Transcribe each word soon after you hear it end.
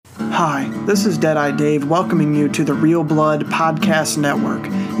Hi, this is Deadeye Dave welcoming you to the Real Blood Podcast Network.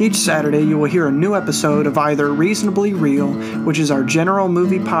 Each Saturday you will hear a new episode of either Reasonably Real, which is our general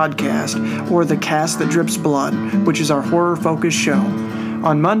movie podcast, or The Cast That Drips Blood, which is our horror-focused show.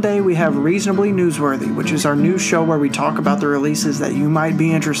 On Monday, we have Reasonably Newsworthy, which is our news show where we talk about the releases that you might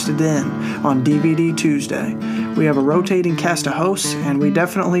be interested in on DVD Tuesday. We have a rotating cast of hosts, and we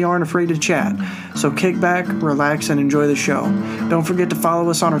definitely aren't afraid to chat. So kick back, relax, and enjoy the show. Don't forget to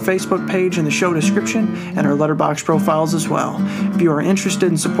follow us on our Facebook page in the show description and our Letterboxd profiles as well. If you are interested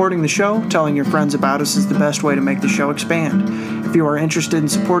in supporting the show, telling your friends about us is the best way to make the show expand. If you are interested in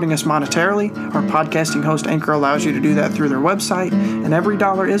supporting us monetarily, our podcasting host Anchor allows you to do that through their website, and every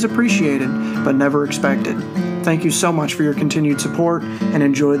dollar is appreciated, but never expected. Thank you so much for your continued support, and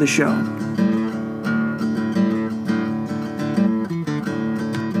enjoy the show.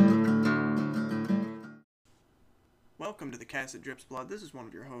 Welcome to the Cast That Drips Blood. This is one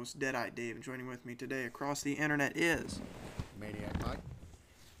of your hosts, Deadeye Dave, and joining with me today across the internet is... Maniac Mike.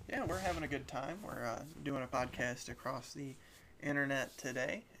 Yeah, we're having a good time. We're doing a podcast across the internet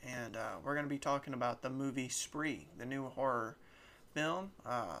today, and we're going to be talking about the movie Spree, the new horror film.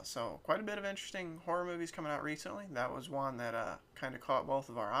 So quite a bit of interesting horror movies coming out recently. That was one that kind of caught both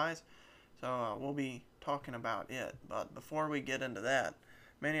of our eyes, so we'll be talking about it. But before we get into that,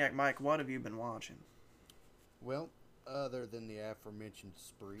 Maniac Mike, what have you been watching? Well, other than the aforementioned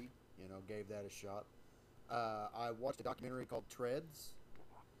Spree, gave that a shot. I watched a documentary called Treads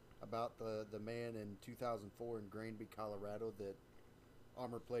about the man in 2004 in Granby, Colorado that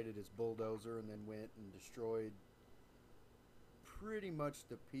armor-plated his bulldozer and then went and destroyed pretty much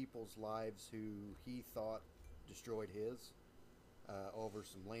the people's lives who he thought destroyed his over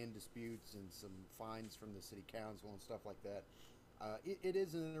some land disputes and some fines from the city council and stuff like that. It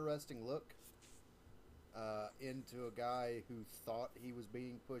is an interesting look into a guy who thought he was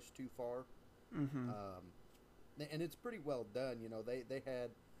being pushed too far. Mm-hmm. And it's pretty well done. They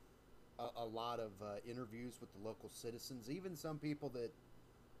had a lot of interviews with the local citizens, even some people that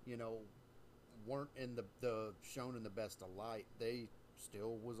weren't in the shown in the best of light. They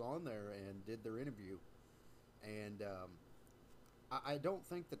still was on there and did their interview, and I don't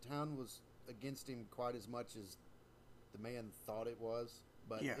think the town was against him quite as much as the man thought it was,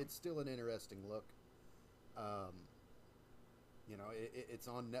 but yeah. It's still an interesting look. It's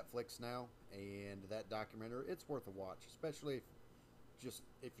on Netflix now, and that documentary, it's worth a watch, especially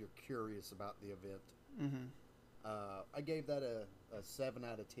if you're curious about the event. Mm-hmm. I gave that a 7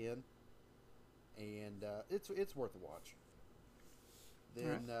 out of 10, and it's worth a watch.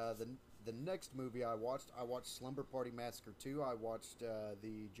 Then right. The next movie I watched Slumber Party Massacre 2. I watched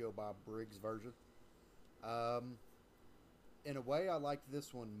the Joe Bob Briggs version. In a way, I liked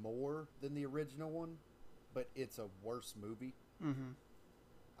this one more than the original one, but it's a worse movie. Mm-hmm.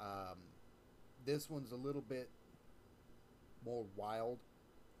 This one's a little bit more wild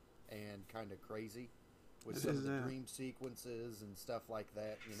and kind of crazy with some of the dream sequences and stuff like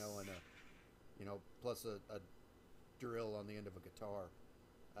that, and plus a drill on the end of a guitar.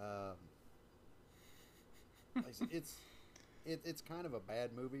 It's kind of a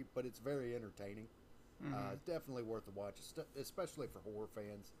bad movie, but it's very entertaining. Mm-hmm. It's definitely worth a watch, especially for horror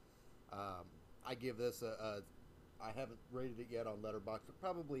fans. I give this I haven't rated it yet on Letterboxd, but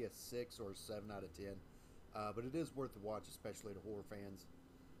probably a 6 or 7 out of 10. But it is worth a watch, especially to horror fans.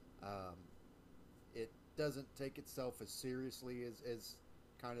 It doesn't take itself as seriously as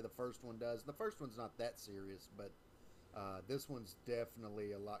kind of the first one does. The first one's not that serious, but this one's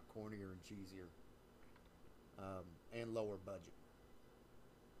definitely a lot cornier and cheesier, and lower budget.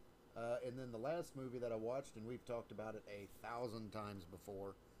 And then the last movie that I watched, and we've talked about it 1,000 times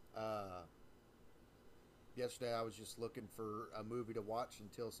before. Yesterday I was just looking for a movie to watch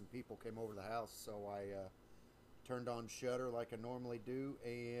until some people came over the house, so I turned on Shudder like I normally do,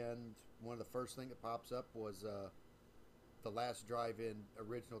 and one of the first things that pops up was the Last Drive-In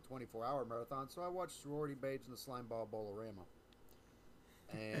original 24-hour marathon, so I watched Sorority Babes and the Slimeball Bowl-O-Rama.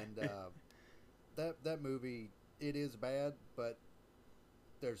 And that movie, it is bad, but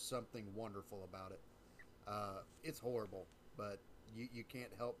there's something wonderful about it. It's horrible, but you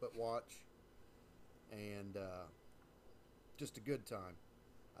can't help but watch, and just a good time.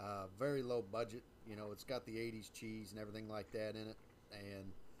 Very low budget, it's got the 80s cheese and everything like that in it,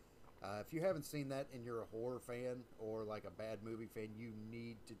 and if you haven't seen that and you're a horror fan or like a bad movie fan, you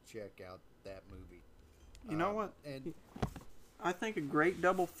need to check out that movie. You know what? And I think a great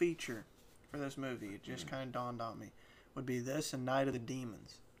double feature for this movie, it just kind of dawned on me, would be this and Night of the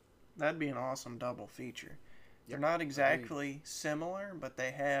Demons. That'd be an awesome double feature. They're not exactly similar, but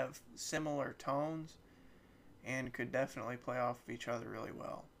they have similar tones and could definitely play off of each other really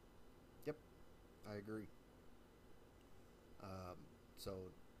well. I agree. So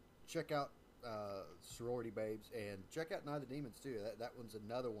check out Sorority Babes and check out Night of the Demons too. That one's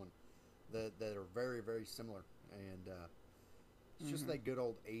another one that are very, very similar. And it's just that good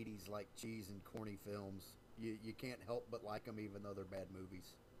old 80s like cheese and corny films. You can't help but like them even though they're bad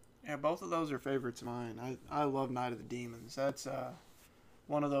movies. Yeah, both of those are favorites of mine. I love Night of the Demons. That's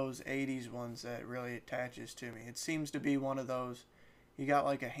one of those 80s ones that really attaches to me. It seems to be one of those, you got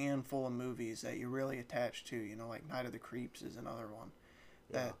like a handful of movies that you really attach to, like Night of the Creeps is another one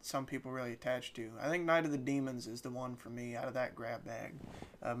that some people really attach to. I think Night of the Demons is the one for me out of that grab bag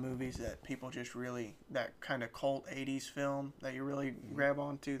of movies that people just really, that kind of cult 80s film that you really grab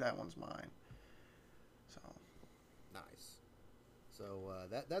onto, that one's mine. So nice. So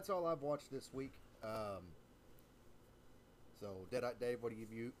that's all I've watched this week. So Deadite Dave, what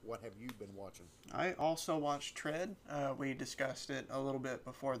have you been watching? I also watched Tread. We discussed it a little bit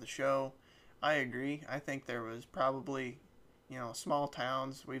before the show. I agree. I think there was probably, small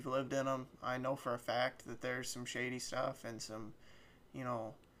towns. We've lived in them. I know for a fact that there's some shady stuff and some,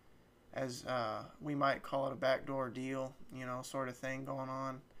 as we might call it a backdoor deal, sort of thing going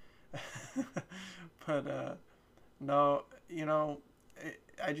on. But no,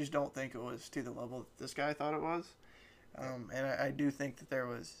 I just don't think it was to the level that this guy thought it was. And I do think that there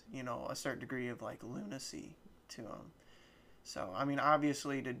was, a certain degree of like lunacy to him. So, I mean,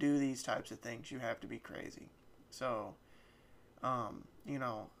 obviously to do these types of things, you have to be crazy. So,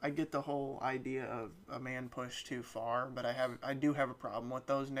 I get the whole idea of a man pushed too far, but I do have a problem with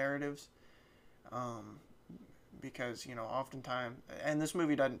those narratives. Because, oftentimes, and this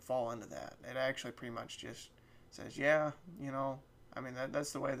movie doesn't fall into that. It actually pretty much just says, yeah, I mean,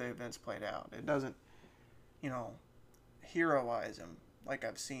 that's the way the events played out. It doesn't, heroize him like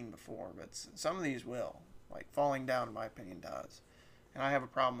I've seen before, but some of these will. Like Falling Down, in my opinion, does. And I have a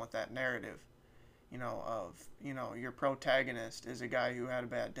problem with that narrative, your protagonist is a guy who had a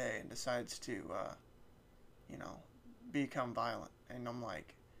bad day and decides to, become violent. And I'm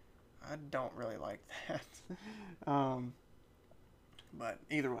like, I don't really like that. But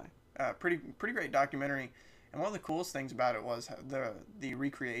either way, pretty great documentary. And one of the coolest things about it was the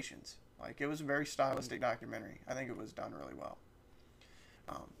recreations. Like, it was a very stylistic documentary. I think it was done really well.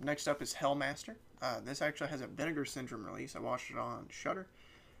 Next up is Hellmaster. This actually has a Vinegar Syndrome release. I watched it on Shudder.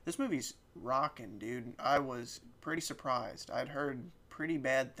 This movie's rocking, dude. I was pretty surprised. I'd heard pretty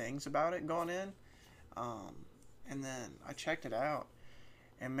bad things about it going in. And then I checked it out.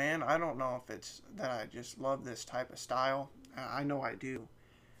 And man, I don't know if it's that I just love this type of style. I know I do.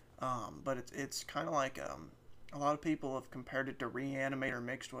 But it's kind of like a lot of people have compared it to Reanimator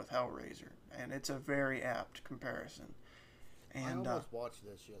mixed with Hellraiser. And it's a very apt comparison. And I almost watched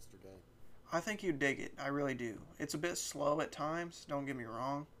this yesterday. I think you dig it. I really do. It's a bit slow at times, don't get me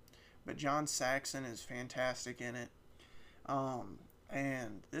wrong. But John Saxon is fantastic in it.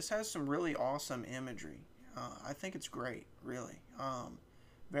 And this has some really awesome imagery. I think it's great, really.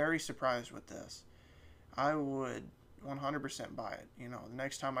 Very surprised with this. I would 100% buy it. The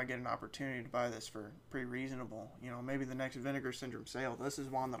next time I get an opportunity to buy this for pretty reasonable, maybe the next Vinegar Syndrome sale, this is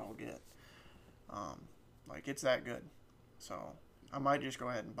one that I'll get. Like, it's that good. So I might just go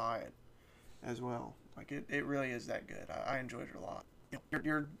ahead and buy it as well. Like, it really is that good. I enjoyed it a lot.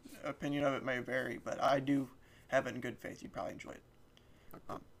 Your opinion of it may vary, but I do have it in good faith. You'd probably enjoy it.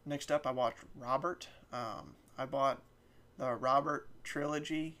 Next up, I watched Robert. I bought the Robert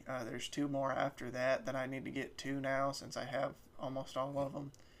trilogy. There's 2 more after that I need to get to now since I have almost all of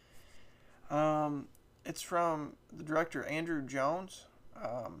them. It's from the director Andrew Jones,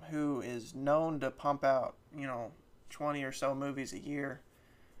 who is known to pump out, 20 or so movies a year,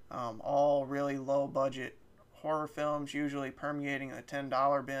 all really low budget horror films, usually permeating the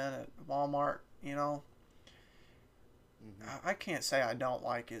 $10 bin at Walmart. I can't say I don't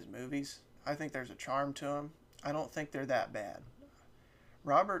like his movies. I think there's a charm to them. I don't think they're that bad.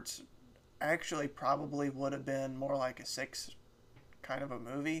 Robert's actually probably would have been more like a 6 kind of a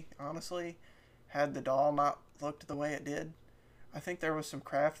movie, honestly, had the doll not looked the way it did. I think there was some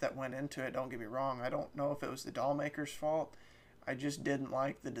craft that went into it, don't get me wrong. I don't know if it was the doll maker's fault. I just didn't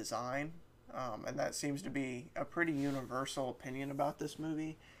like the design. And that seems to be a pretty universal opinion about this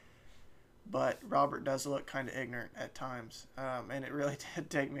movie. But Robert does look kind of ignorant at times. And it really did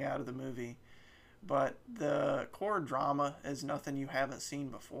take me out of the movie. But the core drama is nothing you haven't seen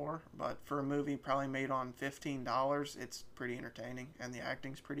before. But for a movie probably made on $15, it's pretty entertaining. And the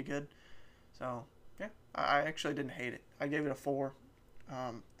acting's pretty good. So, yeah, I actually didn't hate it. I gave it a 4.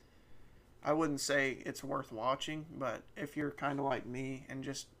 I wouldn't say it's worth watching. But if you're kind of like me and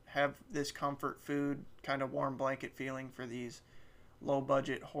just have this comfort food, kind of warm blanket feeling for these low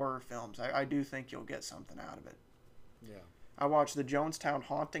budget horror films. I do think you'll get something out of it. Yeah. I watched The Jonestown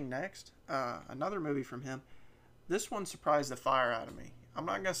Haunting next, another movie from him. This one surprised the fire out of me. I'm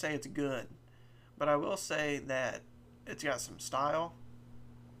not going to say it's good, but I will say that it's got some style,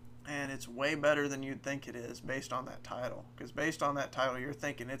 and it's way better than you'd think it is based on that title. Because based on that title, you're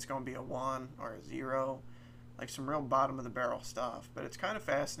thinking it's going to be a 1 or a 0, like some real bottom of the barrel stuff. But it's kind of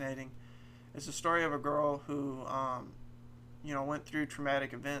fascinating. It's a story of a girl who, went through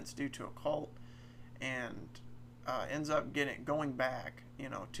traumatic events due to a cult, and ends up going back,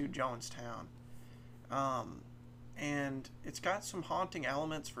 to Jonestown. And it's got some haunting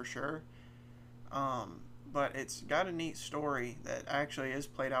elements for sure. But it's got a neat story that actually is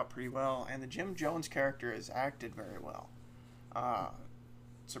played out pretty well, and the Jim Jones character is acted very well,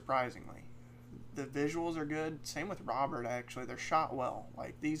 surprisingly. The visuals are good. Same with Robert, actually. They're shot well.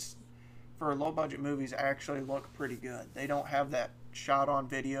 Like, these, for low-budget movies, actually look pretty good. They don't have that shot on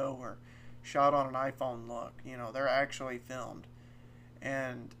video or shot on an iPhone look. They're actually filmed.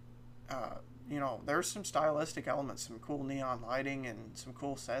 And, there's some stylistic elements, some cool neon lighting and some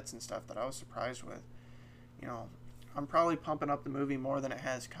cool sets and stuff that I was surprised with. I'm probably pumping up the movie more than it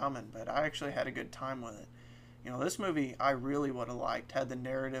has coming, but I actually had a good time with it. This movie I really would have liked had the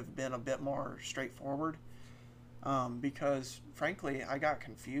narrative been a bit more straightforward, because frankly I got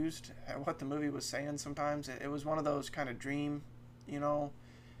confused at what the movie was saying sometimes. It was one of those kind of dream, kind of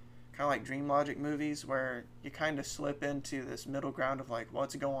like dream logic movies where you kind of slip into this middle ground of like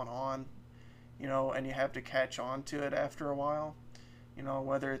what's going on, and you have to catch on to it after a while,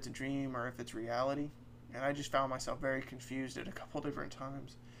 whether it's a dream or if it's reality. And I just found myself very confused at a couple different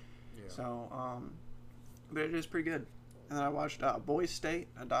times. Yeah. So, but it is pretty good. And then I watched Boys State,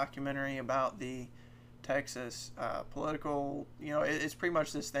 a documentary about the Texas political, it's pretty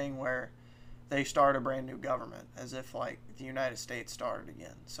much this thing where they start a brand new government, as if like the United States started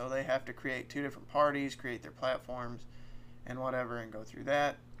again. So they have to create 2 different parties, create their platforms and whatever, and go through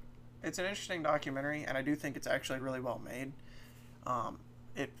that. It's an interesting documentary, and I do think it's actually really well made.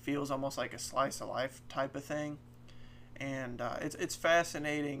 It feels almost like a slice of life type of thing, and it's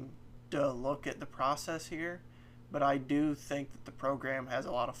fascinating to look at the process here, but I do think that the program has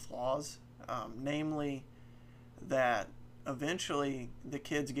a lot of flaws, namely that eventually the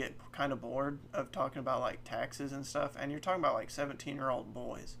kids get kind of bored of talking about like taxes and stuff, and you're talking about like 17-year-old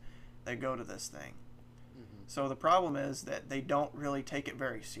boys that go to this thing. So the problem is that they don't really take it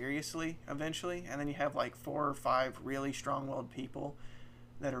very seriously eventually, and then you have like 4 or 5 really strong-willed people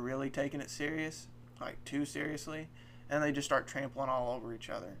that are really taking it serious, like too seriously, and they just start trampling all over each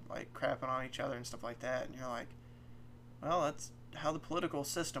other, like crapping on each other and stuff like that, and you're like, well, that's how the political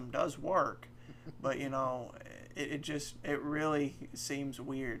system does work, but it really seems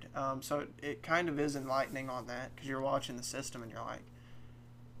weird. So it kind of is enlightening on that, because you're watching the system and you're like,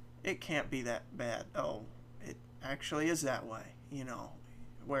 it can't be that bad. Oh, it actually is that way,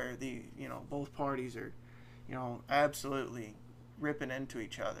 where the, both parties are, absolutely ripping into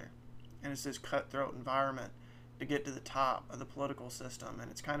each other, and it's this cutthroat environment to get to the top of the political system. And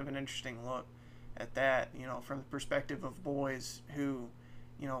it's kind of an interesting look at that, from the perspective of boys who,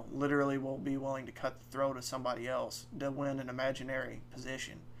 literally will be willing to cut the throat of somebody else to win an imaginary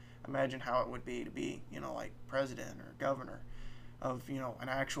position. Imagine how it would be to be, like president or governor of, an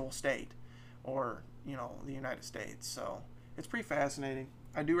actual state, or, the United States. So it's pretty fascinating.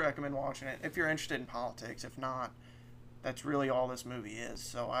 I do recommend watching it if you're interested in politics. If not, that's really all this movie is.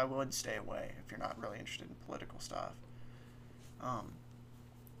 So I would stay away if you're not really interested in political stuff. I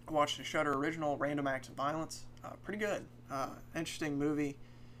watched a Shudder original, Random Acts of Violence. Pretty good. Interesting movie.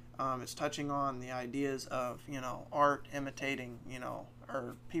 It's touching on the ideas of, art imitating,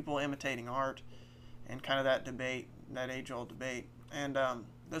 or people imitating art, and kind of that debate, that age-old debate. And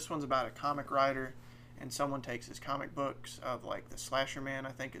this one's about a comic writer, and someone takes his comic books of, like, the Slasher Man, I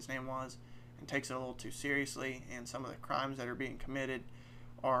think his name was, and takes it a little too seriously, and some of the crimes that are being committed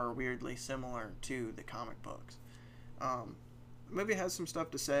are weirdly similar to the comic books. The movie has some stuff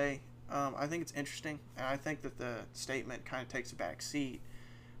to say. I think it's interesting, and I think that the statement kind of takes a back seat,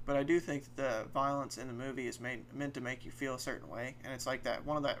 but I do think that the violence in the movie is meant to make you feel a certain way, and it's like that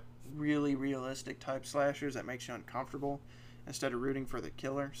one of that really realistic type slashers that makes you uncomfortable instead of rooting for the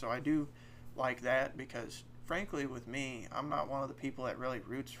killer. So I do like that, because frankly with me, I'm not one of the people that really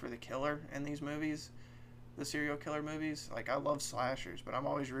roots for the killer in these movies, the serial killer movies. Like, I love slashers, but I'm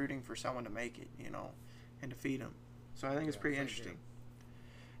always rooting for someone to make it, and defeat him. So I think it's pretty interesting.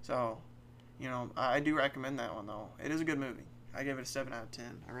 So, I do recommend that one, though. It is a good movie. I give it a 7 out of 10.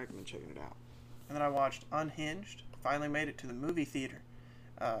 I recommend checking it out. And then I watched Unhinged. Finally made it to the movie theater.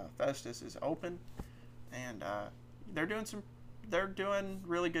 Festus is open, and they're doing some they're doing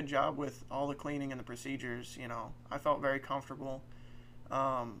really good job with all the cleaning and the procedures. You know, I felt very comfortable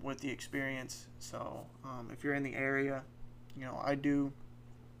with the experience. So if you're in the area, you know, I do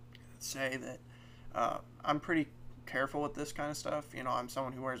say that I'm pretty careful with this kind of stuff. You know, I'm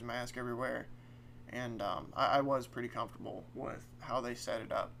someone who wears a mask everywhere, and I was pretty comfortable with how they set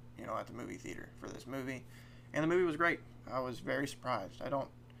it up, you know, at the movie theater for this movie. And the movie was great. I was very surprised. I don't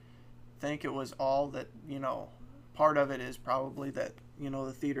think it was all that, you know, part of it is probably that, you know,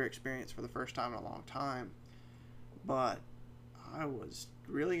 the theater experience for the first time in a long time. But I was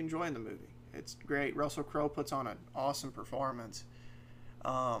really enjoying the movie. It's great. Russell Crowe puts on an awesome performance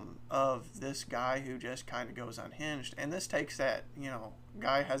of this guy who just kind of goes unhinged. And this takes that, you know,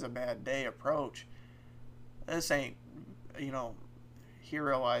 guy has a bad day approach. This ain't, you know,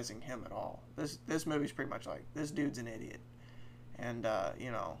 heroizing him at all. This movie's pretty much like, this dude's an idiot. And,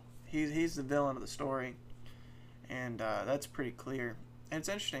 you know, he's the villain of the story. And that's pretty clear. And it's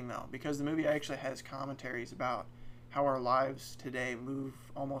interesting, though, because the movie actually has commentaries about how our lives today move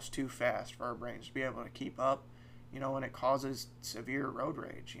almost too fast for our brains to be able to keep up, you know, and it causes severe road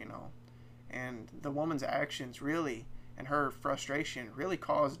rage, you know. And the woman's actions really, and her frustration really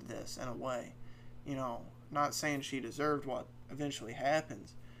caused this in a way. You know, not saying she deserved what eventually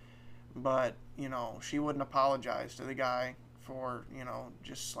happens, but, you know, she wouldn't apologize to the guy for, you know,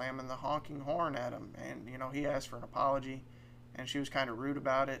 just slamming the honking horn at him. And, you know, he asked for an apology, and she was kind of rude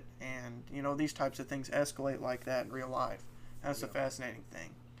about it. And, you know, these types of things escalate like that in real life. That's the fascinating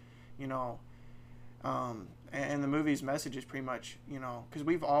thing, you know. And the movie's message is pretty much, you know, because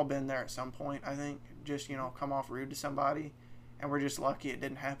we've all been there at some point, I think, just, you know, come off rude to somebody, and we're just lucky it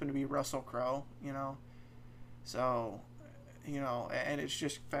didn't happen to be Russell Crowe, you know. So, you know, and it's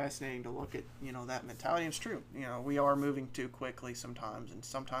just fascinating to look at, you know, that mentality. And it's true, you know, we are moving too quickly sometimes, and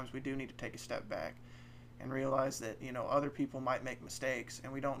sometimes we do need to take a step back and realize that, you know, other people might make mistakes,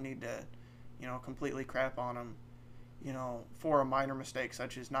 and we don't need to, you know, completely crap on them, you know, for a minor mistake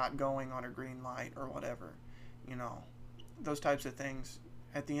such as not going on a green light or whatever. You know, those types of things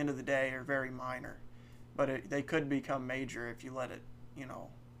at the end of the day are very minor, but they could become major if you let it, you know,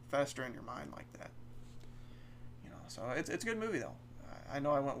 fester in your mind like that. You know, so it's a good movie, though. I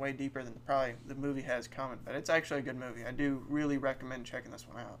know I went way deeper than probably the movie has coming, but it's actually a good movie. I do really recommend checking this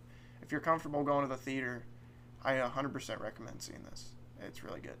one out. If you're comfortable going to the theater, I 100% recommend seeing this. It's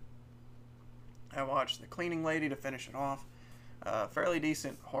really good. I watched The Cleaning Lady to finish it off. Fairly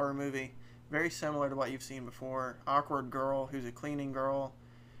decent horror movie. Very similar to what you've seen before. Awkward girl who's a cleaning girl,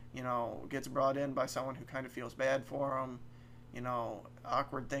 you know, gets brought in by someone who kind of feels bad for them. You know,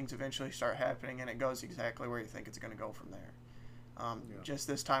 awkward things eventually start happening, and it goes exactly where you think it's going to go from there. Just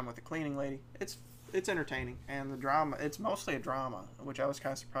this time with The Cleaning Lady, it's entertaining, and the drama, it's mostly a drama, which I was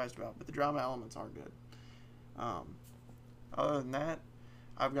kind of surprised about, but the drama elements are good. Other than that,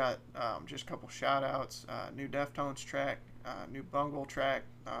 I've got just a couple shout outs. New Deftones track, new Bungle track,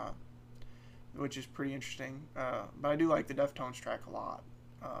 which is pretty interesting. But I do like the Deftones track a lot.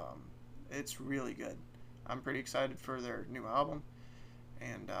 It's really good. I'm pretty excited for their new album.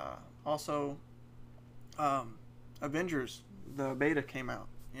 And also, Avengers, the beta came out,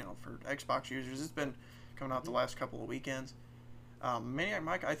 you know, for Xbox users. It's been coming out the last couple of weekends. Maniac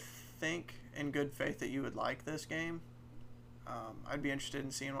Mike, I think in good faith that you would like this game. I'd be interested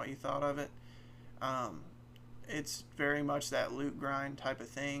in seeing what you thought of it. It's very much that loot grind type of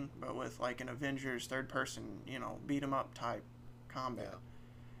thing, but with like an Avengers third person, you know, beat 'em up type combat.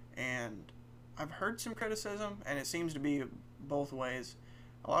 Yeah. And I've heard some criticism, and it seems to be both ways.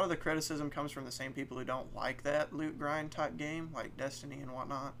 A lot of the criticism comes from the same people who don't like that loot grind type game, like Destiny and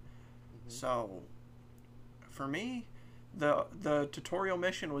whatnot. Mm-hmm. So, for me, the tutorial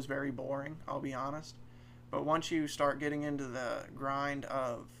mission was very boring, I'll be honest. But once you start getting into the grind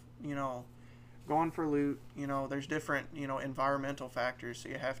of, you know, going for loot, you know, there's different, you know, environmental factors, so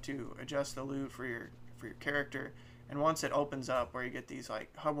you have to adjust the loot for your character. And once it opens up where you get these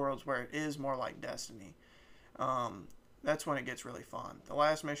like hub worlds where it is more like Destiny, that's when it gets really fun. The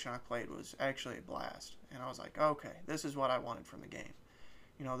last mission I played was actually a blast, and I was like, okay, this is what I wanted from the game.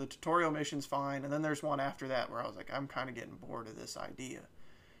 You know, the tutorial mission's fine, and then there's one after that where I was like, I'm kind of getting bored of this idea,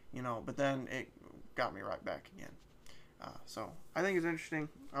 you know, but then it got me right back again. So I think it's interesting.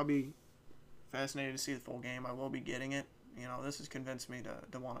 I'll be fascinated to see the full game. I will be getting it. You know, this has convinced me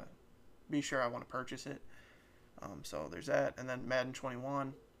to want to be sure I want to purchase it. So there's that. And then Madden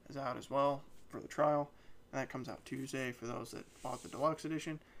 21 is out as well for the trial. And that comes out Tuesday for those that bought the deluxe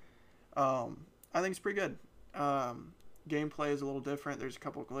edition. I think it's pretty good. Gameplay is a little different. There's a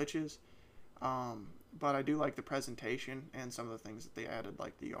couple glitches. But I do like the presentation and some of the things that they added,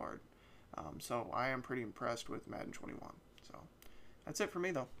 like the yard. So I am pretty impressed with Madden 21. So That's it for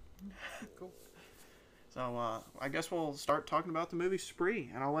me, though. Cool. So I guess we'll start talking about the movie Spree,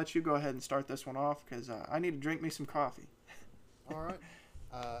 and I'll let you go ahead and start this one off because I need to drink me some coffee. All right.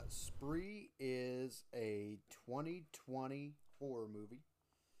 Spree is a 2020 horror movie.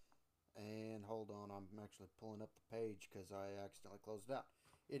 And hold on, I'm actually pulling up the page because I accidentally closed it out.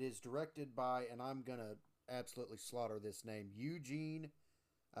 It is directed by, and I'm going to absolutely slaughter this name, Eugene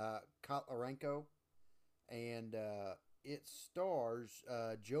Kotlarenko. And it stars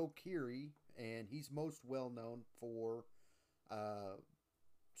Joe Keery, and he's most well known for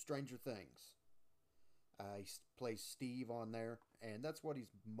Stranger Things. He plays Steve on there, and that's what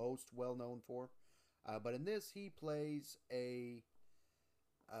he's most well known for. But in this, he plays a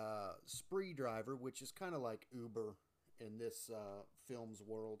spree driver, which is kind of like Uber in this film's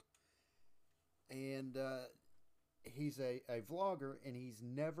world. And he's a vlogger, and he's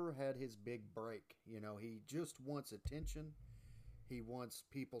never had his big break. You know, he just wants attention. He wants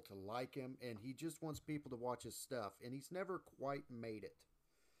people to like him, and he just wants people to watch his stuff. And he's never quite made it.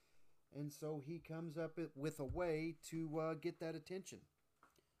 And so he comes up with a way to get that attention.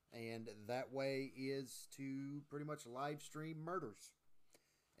 And that way is to pretty much live stream murders.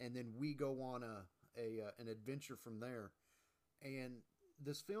 And then we go on an adventure from there. And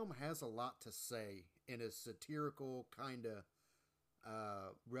this film has a lot to say in a satirical kind of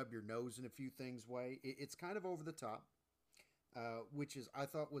rub your nose in a few things way. It's kind of over the top, which is I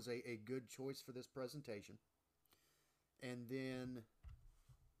thought was a good choice for this presentation. And then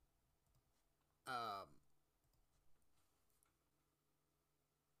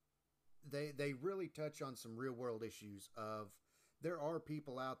they really touch on some real world issues of there are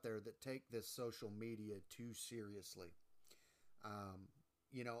people out there that take this social media too seriously.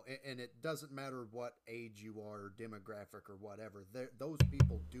 You know, and it doesn't matter what age you are or demographic or whatever. Those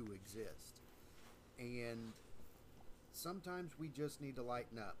people do exist. And sometimes we just need to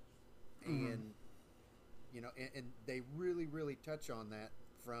lighten up. Mm-hmm. And, you know, and they really, really touch on that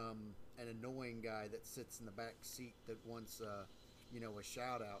from an annoying guy that sits in the back seat that wants, you know, a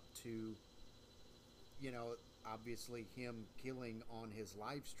shout out to, you know, obviously him killing on his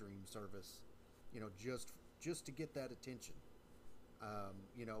live stream service, you know, just to get that attention.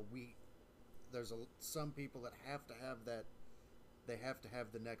 You know, there's some people that have to have that. They have to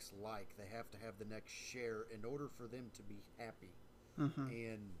have the next like. They have to have the next share in order for them to be happy. Mm-hmm.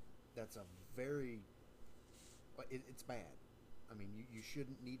 And that's a very. It's bad. I mean, you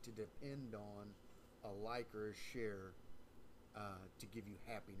shouldn't need to depend on a like or a share to give you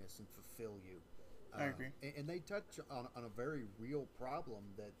happiness and fulfill you. I agree. And they touch on a very real problem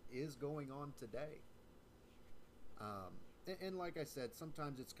that is going on today. And like I said,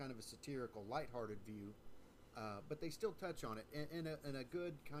 sometimes it's kind of a satirical, lighthearted view, but they still touch on it. And a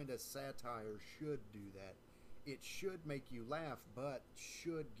good kind of satire should do that. It should make you laugh, but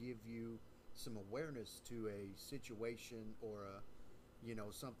should give you some awareness to a situation or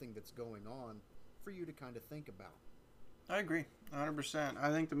something that's going on for you to kind of think about. I agree, 100%.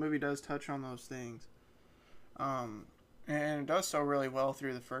 I think the movie does touch on those things. And it does so really well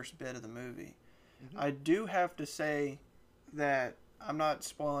through the first bit of the movie. Mm-hmm. I do have to say that I'm not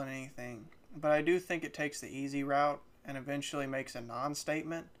spoiling anything, but I do think it takes the easy route and eventually makes a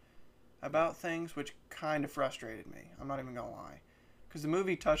non-statement about things, which kind of frustrated me. I'm not even going to lie. Because the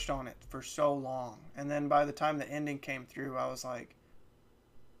movie touched on it for so long. And then by the time the ending came through, I was like,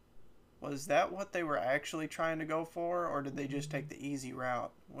 was that what they were actually trying to go for? Or did they just take the easy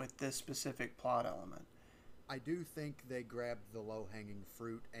route with this specific plot element? I do think they grabbed the low-hanging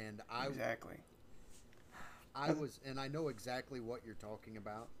fruit. And Exactly. And I know exactly what you're talking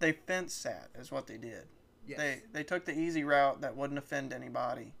about. They fence sat is what they did. Yes. They took the easy route that wouldn't offend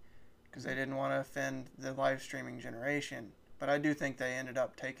anybody because they didn't want to offend the live streaming generation. But I do think they ended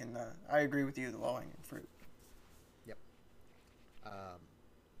up taking I agree with you, the low-hanging fruit. Yep.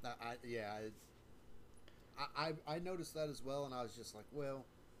 I noticed that as well, and I was just like, well,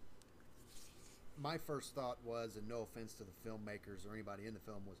 my first thought was, and no offense to the filmmakers or anybody in the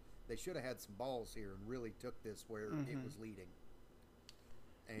film, was they should have had some balls here and really took this where it was leading.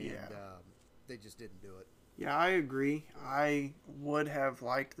 And they just didn't do it. Yeah, I agree. I would have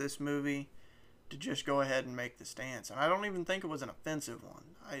liked this movie to just go ahead and make the stance. And I don't even think it was an offensive one.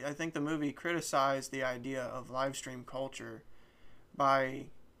 I think the movie criticized the idea of live stream culture by,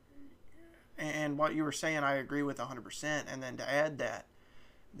 and what you were saying I agree with 100%, and then to add that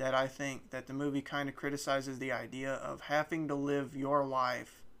I think that the movie kind of criticizes the idea of having to live your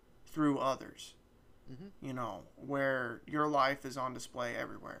life through others. Mm-hmm. You know, where your life is on display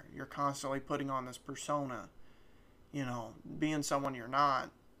everywhere. You're constantly putting on this persona, you know, being someone you're not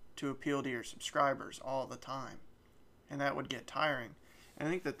to appeal to your subscribers all the time. and that would get tiring. And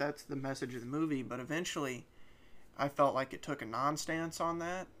I think that that's the message of the movie, but eventually I felt like it took a non-stance on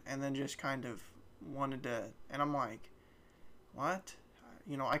that and then just kind of wanted to, and I'm like, what?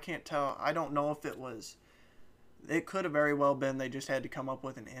 I can't tell. I don't know if it could have very well been they just had to come up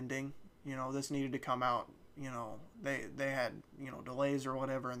with an ending. This needed to come out, they had, delays or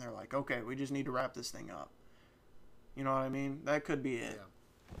whatever, and they're like, okay, we just need to wrap this thing up. You know what I mean? That could be it.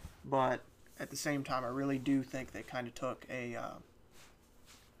 Yeah. But at the same time, I really do think they kind of took the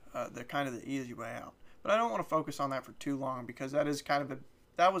easy way out. But I don't want to focus on that for too long, because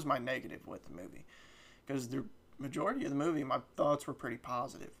that was my negative with the movie. Because the majority of the movie, my thoughts were pretty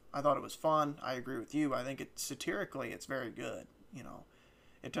positive. I thought it was fun. I agree with you. I think satirically, it's very good.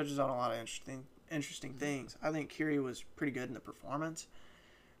 It touches on a lot of interesting things. I think Keary was pretty good in the performance.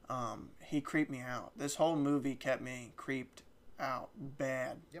 He creeped me out. This whole movie kept me creeped out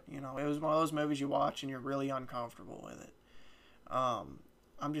bad. Yep. It was one of those movies you watch and you're really uncomfortable with it.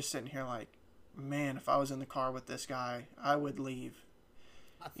 I'm just sitting here like, man, if I was in the car with this guy, I would leave.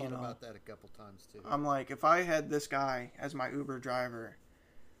 I thought about that a couple times too. I'm like, if I had this guy as my Uber driver,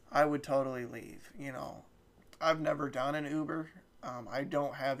 I would totally leave. I've never done an Uber. I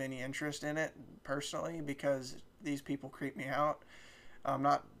don't have any interest in it personally because these people creep me out.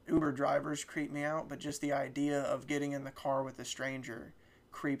 Not Uber drivers creep me out, but just the idea of getting in the car with a stranger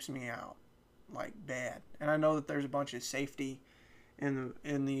creeps me out like bad. And I know that there's a bunch of safety in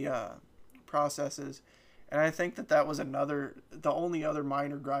the processes, and I think that was the only other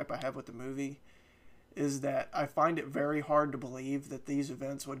minor gripe I have with the movie is that I find it very hard to believe that these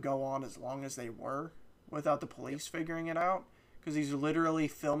events would go on as long as they were without the police figuring it out, because he's literally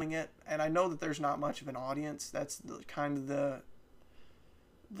filming it, and I know that there's not much of an audience. That's the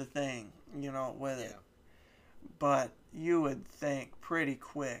thing, with it. But you would think pretty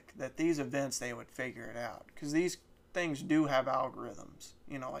quick that these events, they would figure it out, because these things do have algorithms.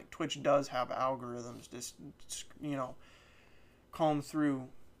 Like Twitch does have algorithms, just comb through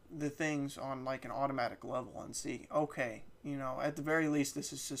the things on like an automatic level and see, okay, at the very least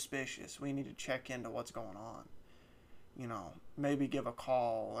this is suspicious. We need to check into what's going on. Maybe give a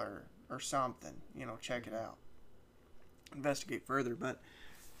call or something. Check it out, investigate further. But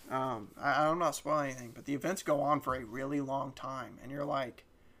I'm not spoiling anything, but the events go on for a really long time, and you're like,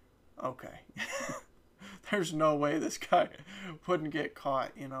 okay, there's no way this guy wouldn't get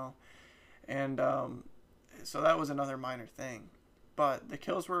caught, and so that was another minor thing. But the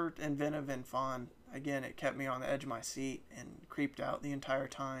kills were inventive and fun. Again, it kept me on the edge of my seat and creeped out the entire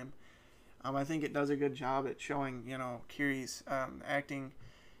time. I think it does a good job at showing, Keary's acting,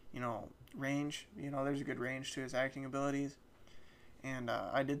 range. There's a good range to his acting abilities. And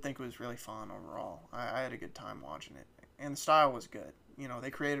I did think it was really fun overall. I had a good time watching it. And the style was good.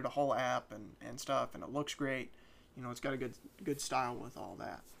 They created a whole app and stuff, and it looks great. It's got a good style with all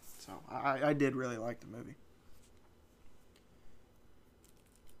that. So I did really like the movie.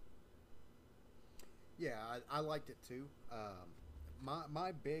 Yeah, I liked it too.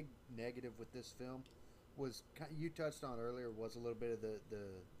 My big negative with this film was, you touched on earlier, was a little bit of the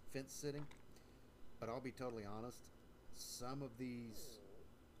fence sitting. But I'll be totally honest, some of these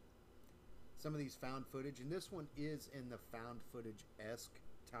found footage, and this one is in the found footage-esque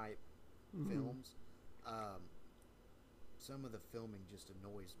type films. Some of the filming just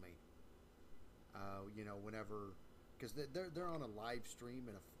annoys me. Whenever, because they're on a live stream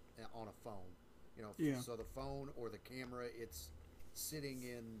on a phone. So the phone or the camera, it's sitting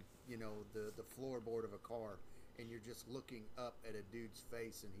in the floorboard of a car, and you're just looking up at a dude's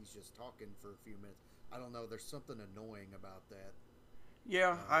face, and he's just talking for a few minutes. I don't know. There's something annoying about that.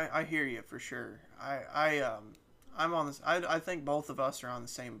 Yeah, I hear you for sure. I'm on this. I think both of us are on the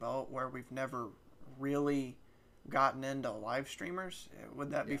same boat where we've never really gotten into live streamers.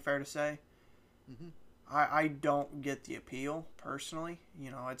 Would that be fair to say? Mm-hmm. I don't get the appeal personally.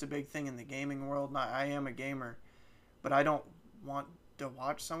 It's a big thing in the gaming world. And I am a gamer, but I don't want to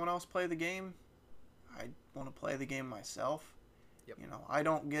watch someone else play the game. I want to play the game myself. Yep. I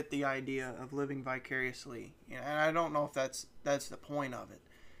don't get the idea of living vicariously, and I don't know if that's the point of it.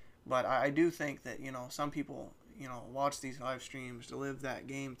 But I do think that some people watch these live streams to live that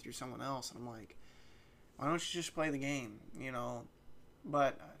game through someone else, and I'm like, why don't you just play the game?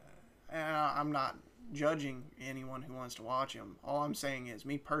 But and I'm not judging anyone who wants to watch them. All I'm saying is,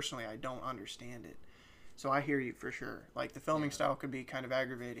 me personally, I don't understand it. So I hear you for sure. Like, the filming style could be kind of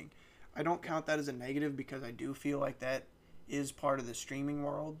aggravating. I don't count that as a negative, because I do feel like that is part of the streaming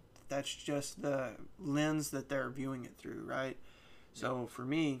world. That's just the lens that they're viewing it through, right? So for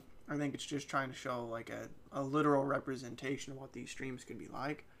me, I think it's just trying to show like a literal representation of what these streams could be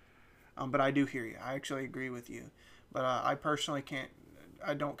like. But I do hear you. I actually agree with you. But I personally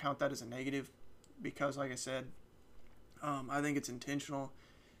I don't count that as a negative because, like I said, I think it's intentional,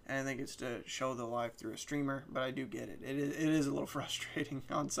 and I think it's to show the life through a streamer. But I do get it. It is a little frustrating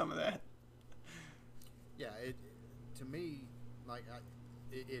on some of that. Yeah, to me, like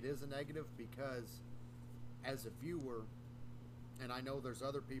it is a negative because as a viewer, and I know there's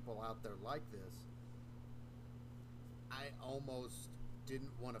other people out there like this, I almost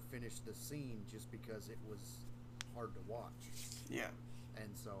didn't want to finish the scene just because it was hard to watch. Yeah. And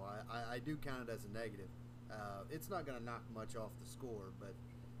so I do count it as a negative. It's not going to knock much off the score, but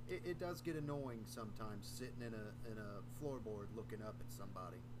it does get annoying sometimes sitting in a floorboard looking up at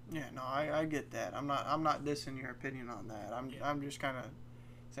somebody. Yeah, no, I get that. I'm not dissing your opinion on that. I'm just kind of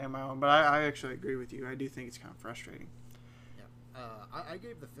saying my own, but I actually agree with you. I do think it's kind of frustrating. Yeah, I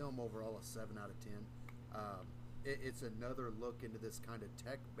gave the film overall a 7 out of 10. It's another look into this kind of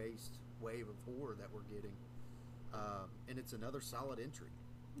tech-based wave of horror that we're getting, and it's another solid entry.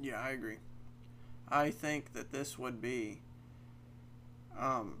 Yeah, I agree. I think that this would be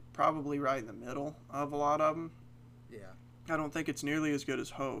probably right in the middle of a lot of them. Yeah. I don't think it's nearly as good as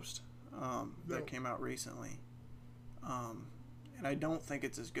Host that came out recently. And I don't think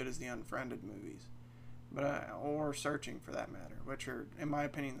it's as good as the Unfriended movies, or Searching for that matter, which are, in my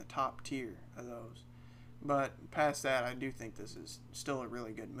opinion, the top tier of those. But past that, I do think this is still a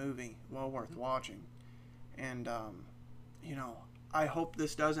really good movie, well worth watching. And, I hope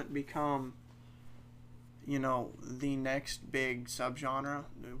this doesn't become, the next big subgenre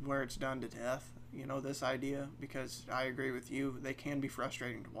where it's done to death, this idea, because I agree with you, they can be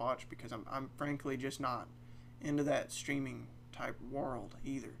frustrating to watch because I'm frankly just not into that streaming type world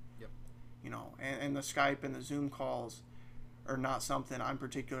either. Yep. And the Skype and the Zoom calls are not something I'm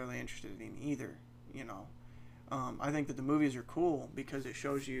particularly interested in either. I think that the movies are cool because it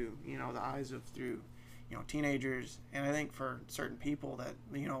shows you, the eyes of through, teenagers, and I think for certain people that,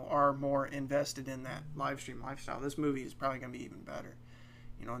 are more invested in that live stream lifestyle, this movie is probably going to be even better,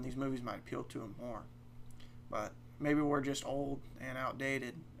 and these movies might appeal to them more. But maybe we're just old and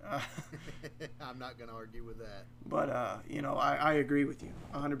outdated. I'm not going to argue with that. But, I agree with you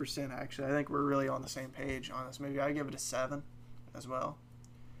 100% actually. I think we're really on the same page on this movie. I give it a 7 as well.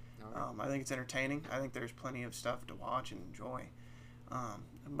 I think it's entertaining. I think there's plenty of stuff to watch and enjoy.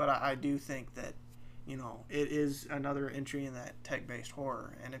 But I do think that, it is another entry in that tech-based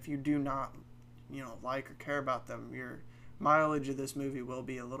horror. And if you do not, like or care about them, your mileage of this movie will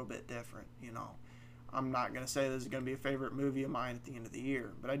be a little bit different. I'm not going to say this is going to be a favorite movie of mine at the end of the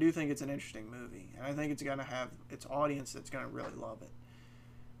year, but I do think it's an interesting movie. And I think it's going to have its audience that's going to really love it.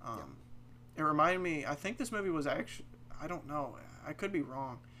 It reminded me, I think this movie was actually, I don't know, I could be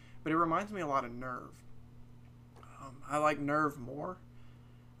wrong, but it reminds me a lot of Nerve. I like Nerve more.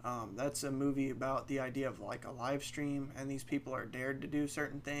 That's a movie about the idea of like a live stream, and these people are dared to do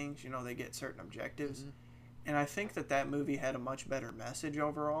certain things. They get certain objectives. Mm-hmm. And I think that movie had a much better message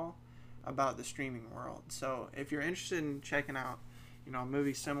overall about the streaming world. So if you're interested in checking out, a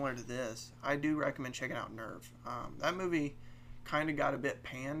movie similar to this, I do recommend checking out Nerve. That movie kind of got a bit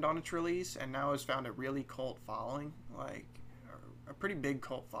panned on its release, and now has found a really cult following, like a pretty big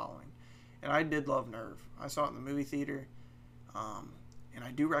cult following. And I did love Nerve. I saw it in the movie theater, and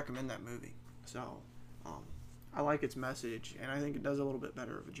I do recommend that movie. So I like its message, and I think it does a little bit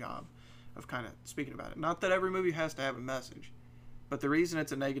better of a job of kind of speaking about it. Not that every movie has to have a message, but the reason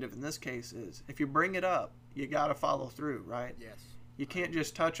it's a negative in this case is if you bring it up, you got to follow through, right? Yes. You can't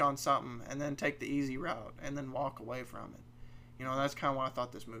just touch on something and then take the easy route and then walk away from it. That's kind of what I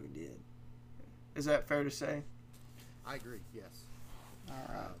thought this movie did. Is that fair to say? I agree, yes. All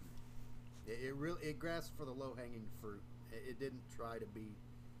right. It grasped for the low-hanging fruit. It didn't try to be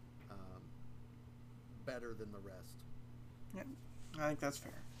better than the rest. Yeah, I think that's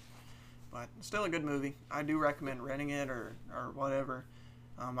fair. But still a good movie. I do recommend renting it or whatever.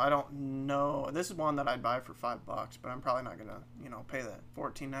 I don't know. This is one that I'd buy for $5, but I'm probably not gonna pay the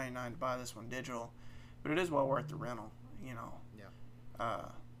 $14.99 to buy this one digital. But it is well worth the rental. Yeah.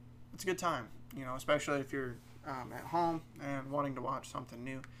 It's a good time. Especially if you're at home and wanting to watch something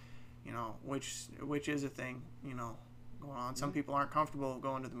new. Which is a thing. Going on. Some people aren't comfortable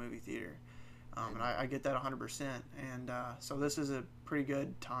going to the movie theater. And I get that 100%. And so this is a pretty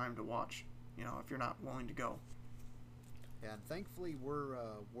good time to watch, if you're not willing to go. Yeah, and thankfully we're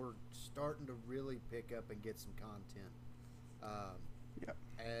starting to really pick up and get some content. Yep.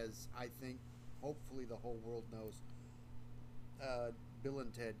 As I think, hopefully the whole world knows, Bill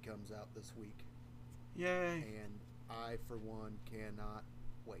and Ted comes out this week. Yay. And I, for one, cannot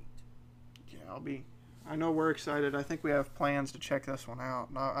wait. Yeah, I know we're excited. I think we have plans to check this one out.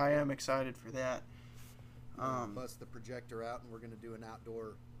 I am excited for that. Bust the projector out, and we're going to do an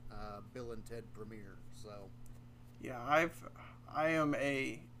outdoor Bill and Ted premiere. So, yeah, I am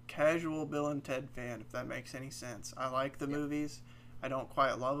a casual Bill and Ted fan, if that makes any sense. I like the movies. I don't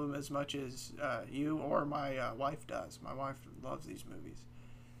quite love them as much as you or my wife does. My wife loves these movies.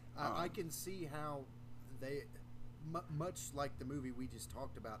 I can see how they, much like the movie we just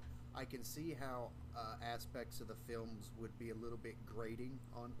talked about, I can see how aspects of the films would be a little bit grating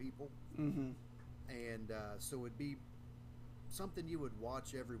on people. Mm-hmm. And so it would be something you would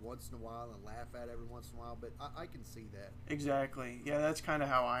watch every once in a while and laugh at every once in a while, but I can see that. Exactly. Yeah, that's kind of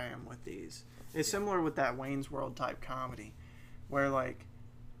how I am with these. It's similar with that Wayne's World type comedy, where, like,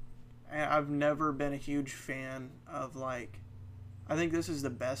 I've never been a huge fan of, like, I think this is the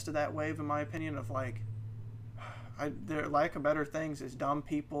best of that wave, in my opinion, of, like, there, lack of better things is dumb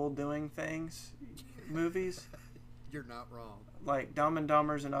people doing things movies. You're not wrong. Like, Dumb and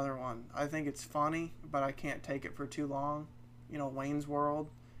Dumber's another one. I think it's funny, but I can't take it for too long. You know, Wayne's World,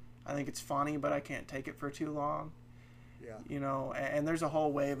 I think it's funny, but I can't take it for too long. Yeah. You know, and there's a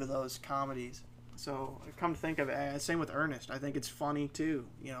whole wave of those comedies. So, come to think of it, same with Ernest. I think it's funny too,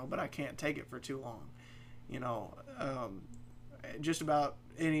 you know, but I can't take it for too long. You know, just about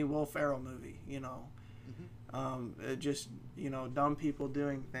any Will Ferrell movie, you know. Mm-hmm. Just, you know, dumb people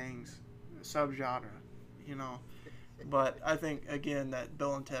doing things, subgenre, you know. But I think, again, that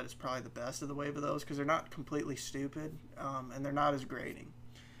Bill and Ted is probably the best of the wave of those because they're not completely stupid, and they're not as grating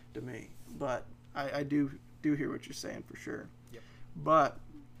to me. But I do hear what you're saying for sure. Yep. But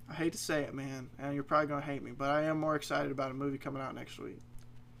I hate to say it, man, and you're probably going to hate me, but I am more excited about a movie coming out next week.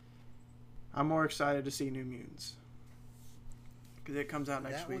 I'm more excited to see New Mutants because it comes out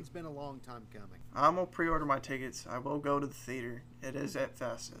next week. That one's been a long time coming. I'm going to pre-order my tickets. I will go to the theater. It is at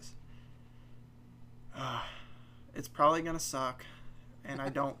Festus. It's probably going to suck, and I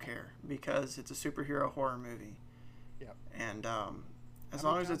don't care because it's a superhero horror movie. Yep. And as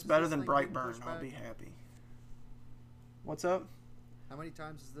long as it's better than Brightburn, I'll be happy. What's up? How many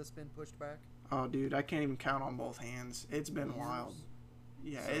times has this been pushed back? Oh, dude, I can't even count on both hands. It's been wild.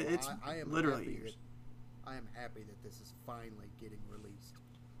 Yeah, so it's I am literally years. I am happy that this is finally getting released.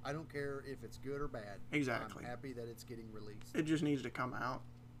 I don't care if it's good or bad. Exactly. I'm happy that it's getting released. It just needs to come out.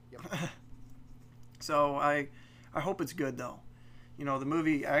 Yep. So I hope it's good, though. You know, the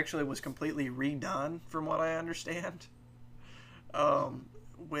movie actually was completely redone, from what I understand.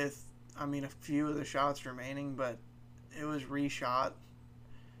 With, I mean, a few of the shots remaining, but it was reshot.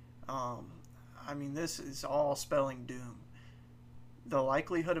 I mean, this is all spelling doom. The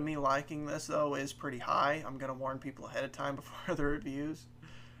likelihood of me liking this, though, is pretty high. I'm going to warn people ahead of time before the reviews.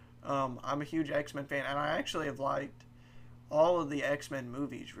 I'm a huge X-Men fan, and I actually have liked all of the X-Men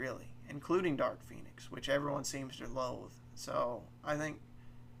movies, really, including Dark Phoenix, which everyone seems to loathe. So I think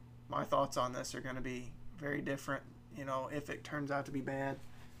my thoughts on this are going to be very different. You know, if it turns out to be bad,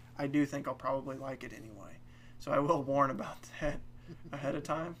 I do think I'll probably like it anyway. So I will warn about that ahead of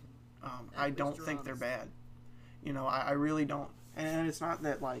time. I don't think they're bad. You know, I really don't. And it's not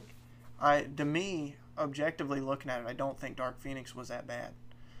that, like, to me, objectively looking at it, I don't think Dark Phoenix was that bad.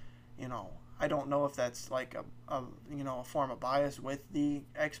 You know, I don't know if that's like a form of bias with the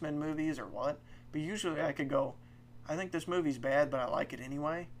X-Men movies or what. But usually I could go, I think this movie's bad, but I like it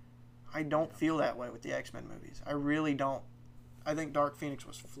anyway. I don't feel that way with the X-Men movies. I really don't. I think Dark Phoenix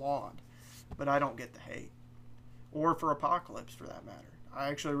was flawed, but I don't get the hate. Or for Apocalypse, for that matter. I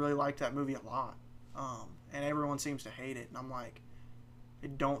actually really liked that movie a lot. And everyone seems to hate it. And I'm like, I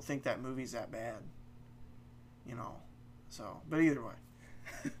don't think that movie's that bad. You know. So, but either way.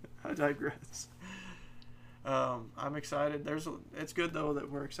 I digress. I'm excited. It's good, though, that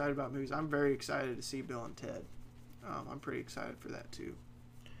we're excited about movies. I'm very excited to see Bill and Ted. I'm pretty excited for that, too.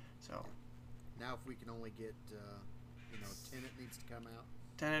 So. Now if we can only get, Tenet needs to come out.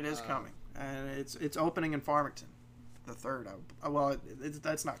 Tenet is coming. And it's opening in Farmington. The 3rd. Well,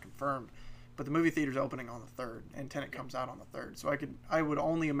 that's not confirmed. But the movie theater's opening on the 3rd. And Tenet comes out on the 3rd. So I would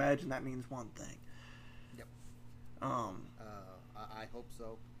only imagine that means one thing. Yep. I hope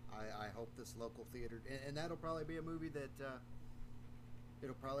so. I hope this local theater, and that'll probably be a movie that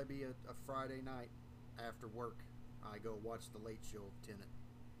it'll probably be a Friday night after work. I go watch the late show of Tenet.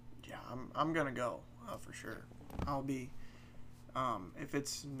 Yeah, I'm gonna go for sure. I'll be if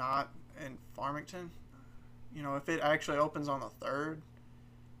it's not in Farmington, you know, if it actually opens on the 3rd,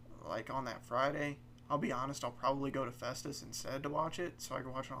 like on that Friday, I'll be honest, I'll probably go to Festus instead to watch it, so I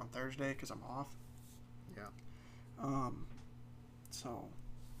can watch it on Thursday because I'm off. Yeah. So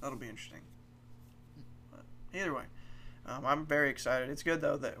that'll be interesting. But either way, I'm very excited. It's good,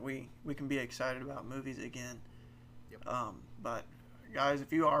 though, that we can be excited about movies again. Yep. But guys,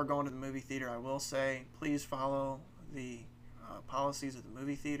 if you are going to the movie theater, I will say, please follow the policies of the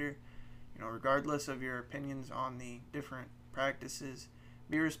movie theater. Regardless of your opinions on the different practices,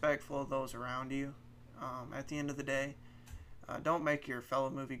 be respectful of those around you. At the end of the day, don't make your fellow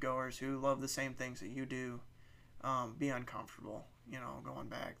moviegoers who love the same things that you do be uncomfortable, going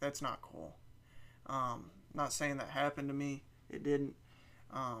back. That's not cool. Not saying that happened to me. It didn't.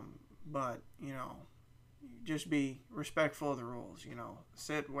 But, just be respectful of the rules,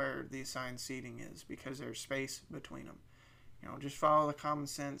 sit where the assigned seating is because there's space between them. Just follow the common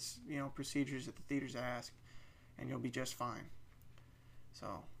sense, procedures that the theaters ask, and you'll be just fine.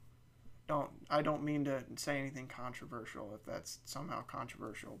 So, I don't mean to say anything controversial if that's somehow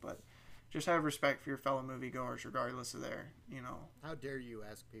controversial, but just have respect for your fellow moviegoers regardless of their, How dare you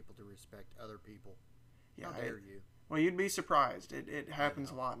ask people to respect other people? Yeah, How dare you? Well, you'd be surprised. It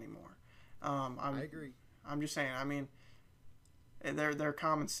happens a lot anymore. I agree. I'm just saying, they're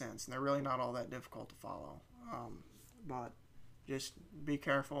common sense, and they're really not all that difficult to follow. But just be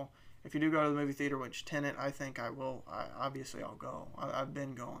careful. If you do go to the movie theater, which Tenet, I think I will, obviously I'll go. I've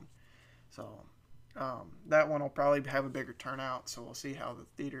been going. So that one will probably have a bigger turnout, so we'll see how the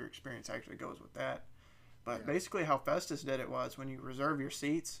theater experience actually goes with that. But basically how Festus did it was when you reserve your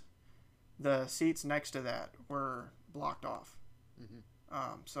seats, the seats next to that were blocked off. Mm-hmm.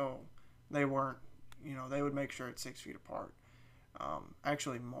 So they weren't, they would make sure it's 6 feet apart.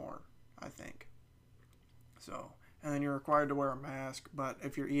 Actually more, I think. So, and then you're required to wear a mask, but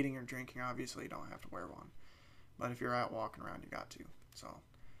if you're eating or drinking, obviously you don't have to wear one. But if you're out walking around, you got to. So,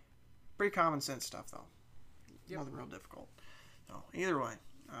 pretty common sense stuff, though. Yep. Nothing real difficult. So, either way,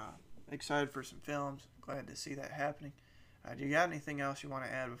 excited for some films. Glad to see that happening. Do you got anything else you want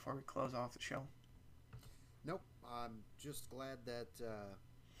to add before we close off the show? Nope. I'm just glad that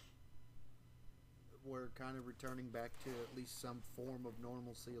we're kind of returning back to at least some form of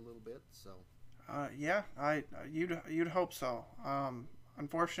normalcy a little bit. So. Yeah, you'd hope so.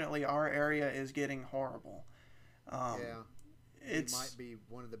 Unfortunately, our area is getting horrible. It might be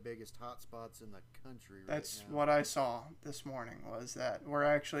one of the biggest hot spots in the country right now. That's what I saw this morning, was that we're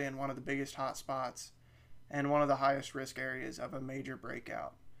actually in one of the biggest hot spots and one of the highest risk areas of a major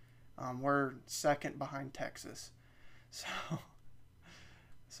breakout. We're second behind Texas.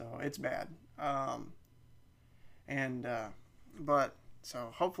 So it's bad. But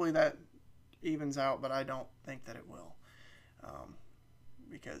hopefully that evens out, but I don't think that it will.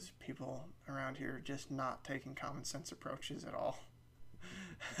 Because people around here are just not taking common sense approaches at all.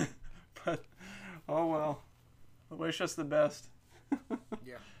 But, oh well. Wish us the best.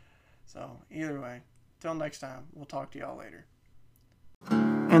 Yeah. So, either way, till next time, we'll talk to y'all later.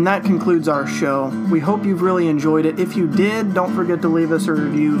 And that concludes our show. We hope you've really enjoyed it. If you did, don't forget to leave us a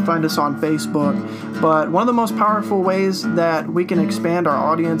review. Find us on Facebook. But one of the most powerful ways that we can expand our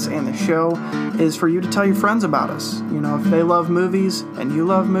audience and the show is for you to tell your friends about us. If they love movies and you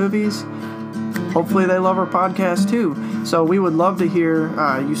love movies, hopefully they love our podcast too. So we would love to hear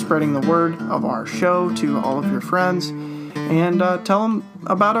you spreading the word of our show to all of your friends. And tell them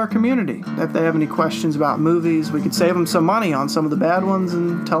about our community. If they have any questions about movies, we could save them some money on some of the bad ones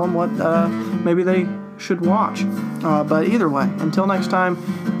and tell them what maybe they should watch. But either way, until next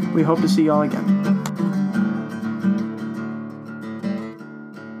time, we hope to see y'all again.